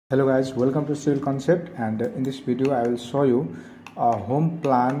Hello guys, welcome to Civil Concept, and in this video I will show you a home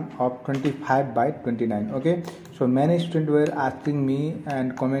plan of 25 by 29. Okay, so many students were asking me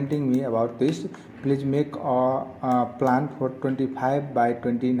and commenting me about this. Please make a plan for 25 by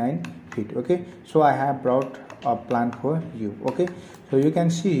 29 feet. Okay, so I have brought a plan for you. Okay, so you can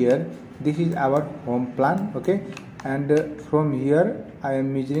see here, this is our home plan. Okay, and from here I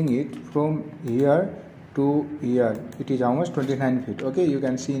am measuring it from here to here. It is almost 29 feet. Okay, you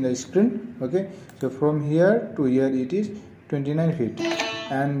can see in the screen. Okay, so from here to here it is 29 feet,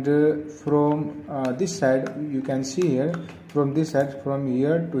 and from this side you can see here, from this side from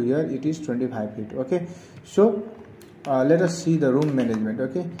here to here it is 25 feet. Okay, so let us see the room management.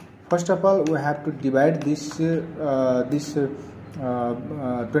 Okay, first of all we have to divide this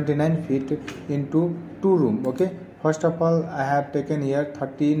 29 feet into two rooms. Okay, first of all I have taken here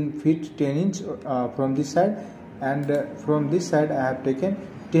 13 feet 10 inch from this side, and from this side I have taken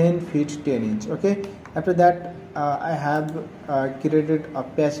 10 feet 10 inch. Okay, after that I have created a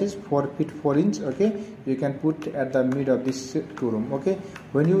passage 4 feet 4 inch. Okay, you can put at the mid of this two room. Okay,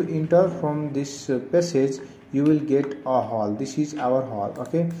 when you enter from this passage you will get a hall. This is our hall.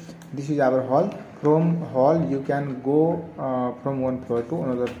 Okay, this is our hall. From hall you can go from one floor to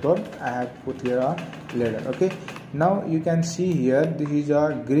another floor. I have put here a ladder. Okay, now you can see here, this is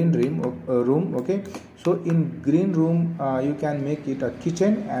a green room. Okay, so in green room you can make it a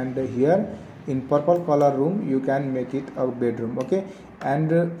kitchen, and here in purple color room you can make it a bedroom. Okay,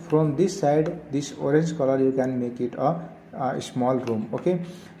 and from this side, this orange color, you can make it a small room. Okay,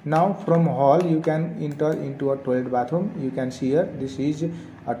 now from hall you can enter into a toilet bathroom. You can see here, this is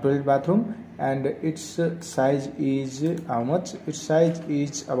a toilet bathroom, and its size is how much? Its size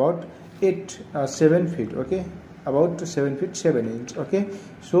is about 7 feet. Okay, about 7 feet 7 inch. Okay,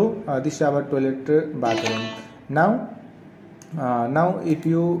 so this is our toilet bathroom. Now if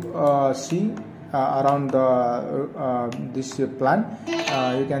you see around this plan,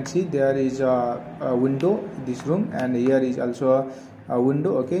 you can see there is a window this room, and here is also a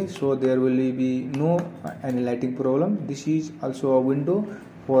window. Okay, so there will be no any lighting problem. This is also a window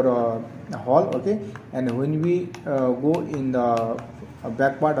for a hall. Okay, and when we go in the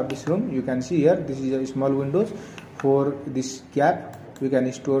back part of this room, you can see here, this is a small windows for this gap. We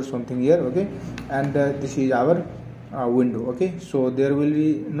can store something here. Okay, and this is our window. Okay, so there will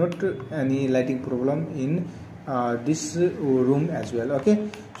be not any lighting problem in this room as well. Okay,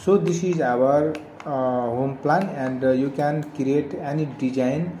 so this is our home plan, and you can create any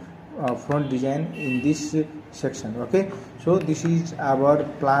design, front design in this section. Okay, so this is our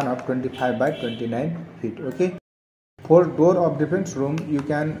plan of 25 by 29 feet. Okay, for door of defense room you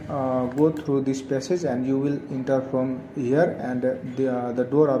can go through this passage and you will enter from here, and the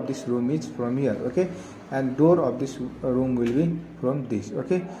door of this room is from here. Okay, and door of this room will be from this.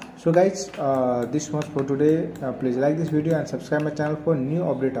 Okay, so guys, this much for today. Please like this video and subscribe my channel for new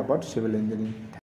update about civil engineering.